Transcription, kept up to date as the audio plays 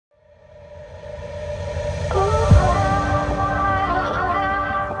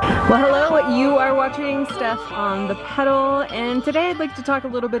Well, hello, you are watching Steph on the Pedal, and today I'd like to talk a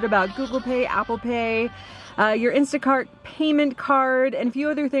little bit about Google Pay, Apple Pay, your Instacart payment card, and a few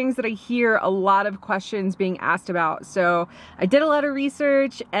other things that I hear a lot of questions being asked about. So I did a lot of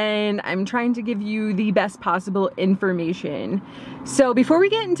research and I'm trying to give you the best possible information. So before we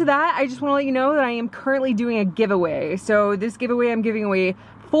get into that, I just want to let you know that I am currently doing a giveaway. So this giveaway, I'm giving away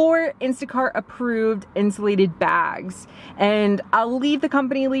 4 Instacart approved insulated bags, and I'll leave the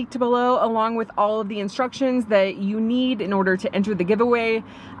company linked below along with all of the instructions that you need in order to enter the giveaway.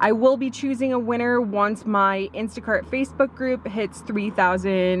 I will be choosing a winner once my Instacart Facebook group hits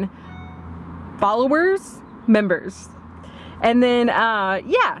 3,000 members, and then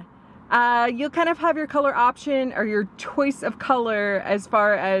you'll kind of have your color option or your choice of color as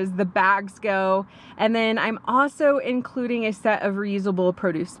far as the bags go. And then I'm also including a set of reusable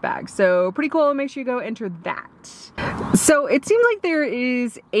produce bags. So pretty cool. Make sure you go enter that. So it seems like there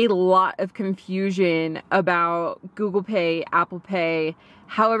is a lot of confusion about Google Pay, Apple Pay,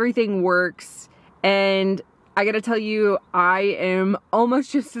 how everything works. And I gotta tell you, I am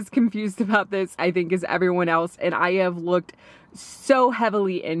almost just as confused about this, I think, as everyone else. And I have looked so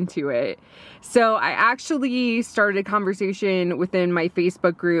heavily into it. So I actually started a conversation within my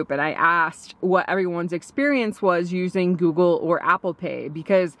Facebook group and I asked what everyone's experience was using Google or Apple Pay,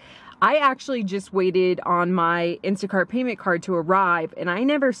 because I actually just waited on my Instacart payment card to arrive and I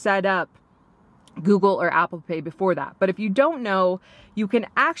never set up Google or Apple Pay before that. But if you don't know, you can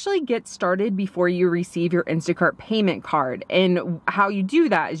actually get started before you receive your Instacart payment card. And how you do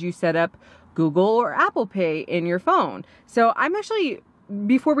that is you set up Google or Apple Pay in your phone. So I'm actually,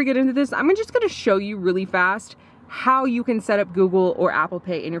 before we get into this, I'm just gonna show you really fast how you can set up Google or Apple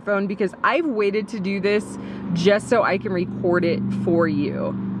Pay in your phone, because I've waited to do this just so I can record it for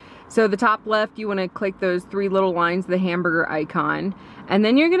you. So the top left, you wanna click those 3 little lines, the hamburger icon, and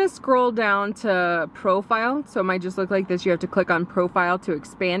then you're gonna scroll down to profile. So it might just look like this. You have to click on profile to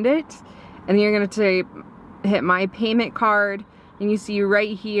expand it. And then you're gonna hit my payment card, and you see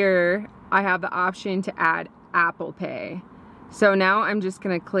right here, I have the option to add Apple Pay. So now I'm just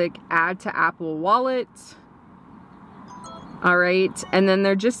gonna click add to Apple Wallet. All right, and then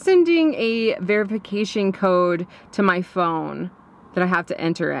they're just sending a verification code to my phone that I have to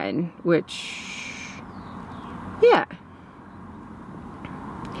enter in, which, yeah.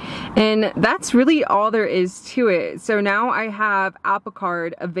 And that's really all there is to it. So now I have Apple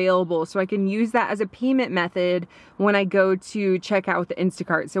Card available, so I can use that as a payment method when I go to check out with the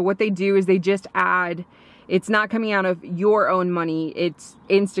Instacart. So what they do is they just add, it's not coming out of your own money, it's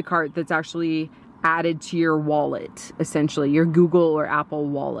Instacart that's actually added to your wallet, essentially, your Google or Apple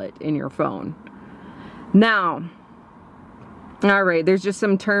wallet in your phone. Now, all right, there's just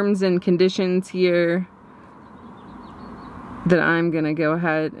some terms and conditions here that I'm gonna go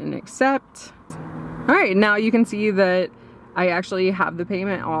ahead and accept. All right, now you can see that I actually have the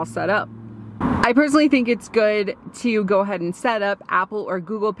payment all set up. I personally think it's good to go ahead and set up Apple or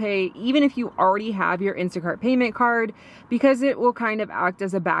Google Pay, even if you already have your Instacart payment card, because it will kind of act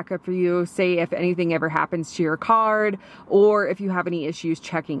as a backup for you, say if anything ever happens to your card, or if you have any issues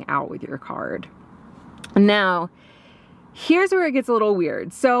checking out with your card. Now, here's where it gets a little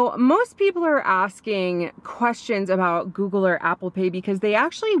weird. So most people are asking questions about Google or Apple Pay because they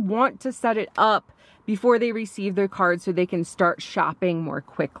actually want to set it up before they receive their card so they can start shopping more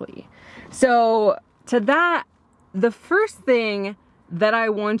quickly. So to that, the first thing that I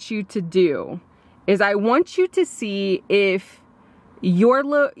want you to do is I want you to see if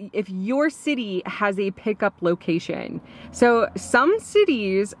your city has a pickup location. So some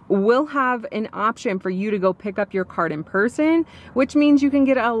cities will have an option for you to go pick up your card in person, which means you can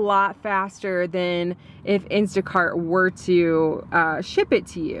get a lot faster than if Instacart were to ship it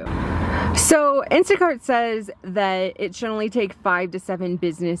to you. So Instacart says that it should only take 5 to 7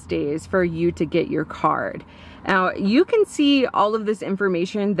 business days for you to get your card. Now you can see all of this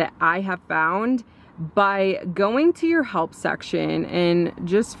information that I have found by going to your help section, and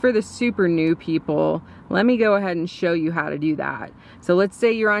just for the super new people, let me go ahead and show you how to do that. So let's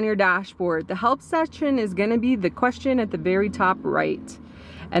say you're on your dashboard. The help section is going to be the question at the very top right.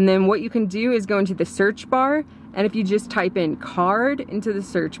 And then what you can do is go into the search bar, and if you just type in card into the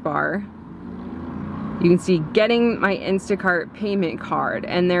search bar, you can see getting my Instacart payment card,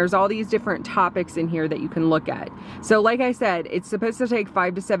 and there's all these different topics in here that you can look at. So like I said, it's supposed to take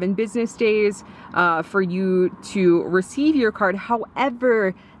 5 to 7 business days for you to receive your card.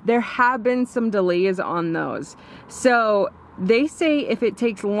 However, there have been some delays on those. So they say if it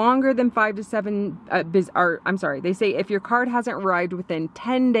takes longer than 5 to 7 they say if your card hasn't arrived within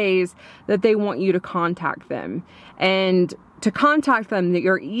 10 days that they want you to contact them. And to contact them,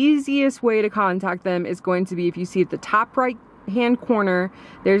 your easiest way to contact them is going to be, if you see at the top right hand corner,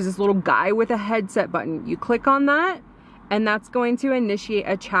 there's this little guy with a headset button. You click on that, and that's going to initiate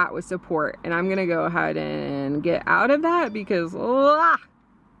a chat with support. And I'm gonna go ahead and get out of that because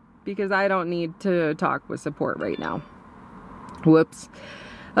I don't need to talk with support right now. Whoops.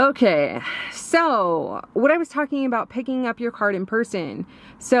 Okay, so what I was talking about, picking up your card in person.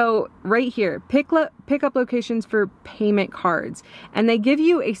 So right here, pick up locations for payment cards, and they give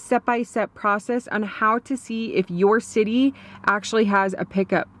you a step-by-step process on how to see if your city actually has a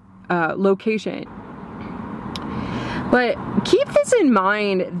pickup location. But keep this in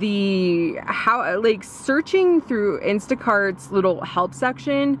mind, searching through Instacart's little help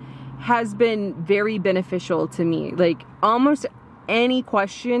section has been very beneficial to me. Like, almost any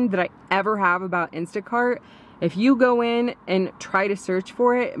question that I ever have about Instacart, if you go in and try to search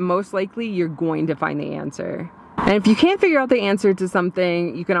for it, most likely you're going to find the answer. And if you can't figure out the answer to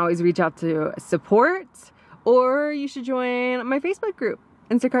something, you can always reach out to support, or you should join my Facebook group,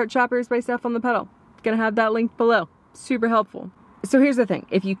 Instacart Shoppers by Steph on the Pedal. Gonna have that link below. Super helpful. So here's the thing,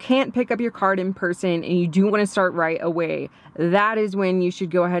 if you can't pick up your card in person and you do want to start right away, that is when you should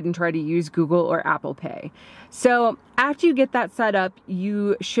go ahead and try to use Google or Apple Pay. So after you get that set up,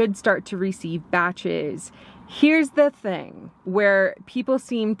 you should start to receive batches. Here's the thing where people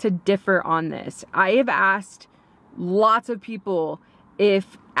seem to differ on this. I have asked lots of people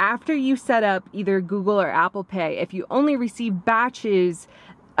if after you set up either Google or Apple Pay, if you only receive batches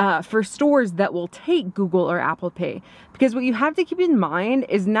for stores that will take Google or Apple Pay. Because what you have to keep in mind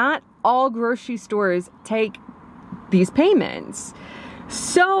is not all grocery stores take these payments.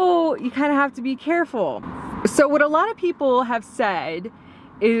 So you kind of have to be careful. So what a lot of people have said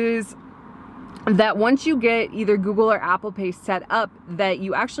is that once you get either Google or Apple Pay set up, that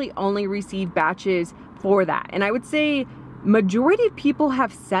you actually only receive batches for that. And I would say majority of people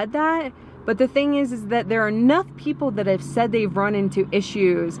have said that. But the thing is that there are enough people that have said they've run into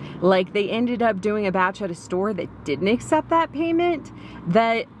issues, like they ended up doing a batch at a store that didn't accept that payment,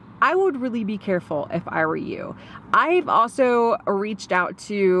 that I would really be careful if I were you. I've also reached out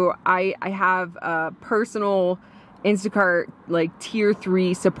to, I have a personal Instacart like tier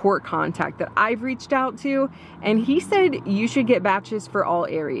 3 support contact that I've reached out to, and he said you should get batches for all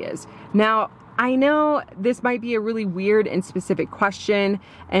areas. Now, I know this might be a really weird and specific question,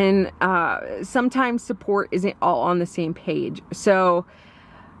 and sometimes support isn't all on the same page. So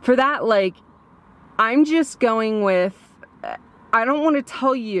for that, like, I'm just going with, I don't want to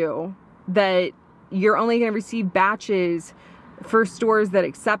tell you that you're only going to receive batches for stores that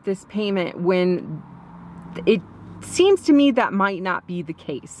accept this payment when it seems to me that might not be the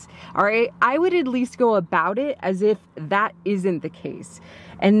case. All right, I would at least go about it as if that isn't the case.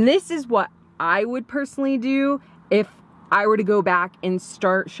 And this is what I would personally do if I were to go back and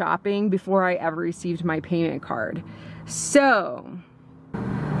start shopping before I ever received my payment card. So,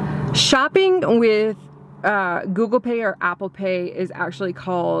 shopping with Google Pay or Apple Pay is actually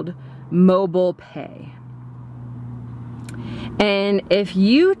called mobile pay. And if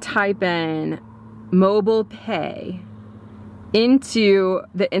you type in mobile pay into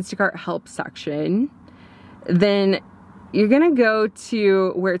the Instacart help section, then you're gonna go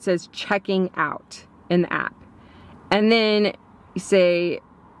to where it says checking out in the app. And then you say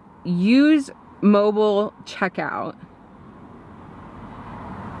use mobile checkout.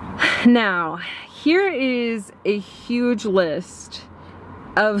 Now, here is a huge list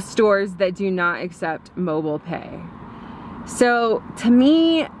of stores that do not accept mobile pay. So to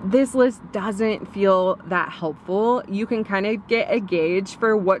me, this list doesn't feel that helpful. You can kind of get a gauge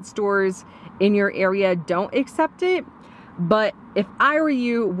for what stores in your area don't accept it. But if I were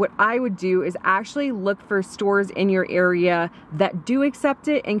you, what I would do is actually look for stores in your area that do accept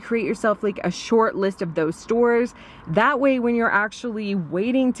it and create yourself like a short list of those stores. That way, when you're actually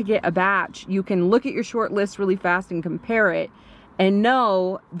waiting to get a batch, you can look at your short list really fast and compare it and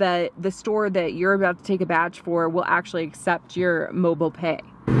know that the store that you're about to take a batch for will actually accept your mobile pay.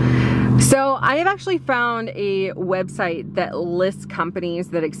 So I have actually found a website that lists companies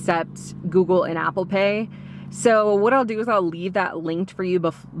that accept Google and Apple Pay. So what I'll do is I'll leave that linked for you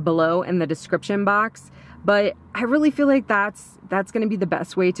below in the description box. But I really feel like that's going to be the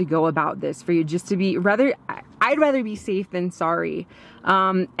best way to go about this for you, just to be I'd rather be safe than sorry.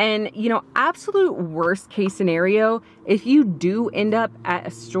 And you know, absolute worst case scenario, if you do end up at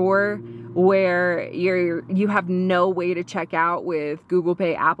a store where you have no way to check out with Google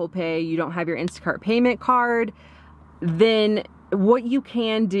Pay, Apple Pay, you don't have your Instacart payment card, then what you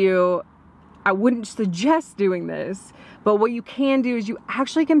can do, I wouldn't suggest doing this, but what you can do is you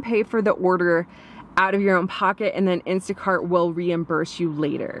actually can pay for the order out of your own pocket, and then Instacart will reimburse you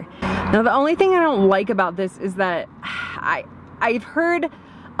later. Now, the only thing I don't like about this is that I've heard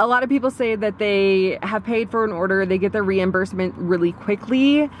a lot of people say that they have paid for an order, they get the reimbursement really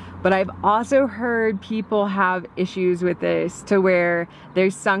quickly, but I've also heard people have issues with this to where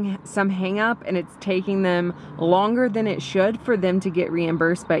there's some hang up and it's taking them longer than it should for them to get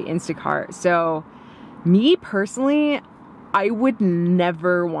reimbursed by Instacart. So me personally, I would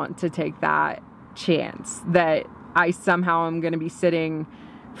never want to take that chance that I somehow am going to be sitting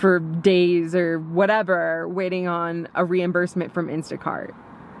for days or whatever waiting on a reimbursement from Instacart.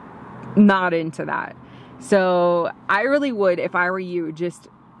 Not into that. So I really would, if I were you, just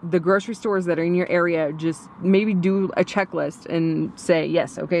the grocery stores that are in your area, just maybe do a checklist and say,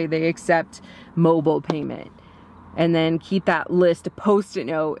 yes, okay, they accept mobile payment. And then keep that list, a post-it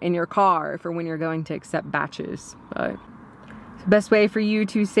note in your car for when you're going to accept batches. But the best way for you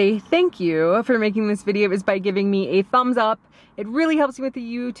to say thank you for making this video is by giving me a thumbs up. It really helps me with the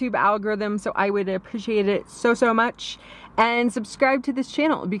YouTube algorithm, so I would appreciate it so much. And subscribe to this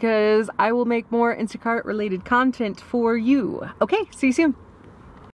channel because I will make more Instacart related content for you. Okay, see you soon.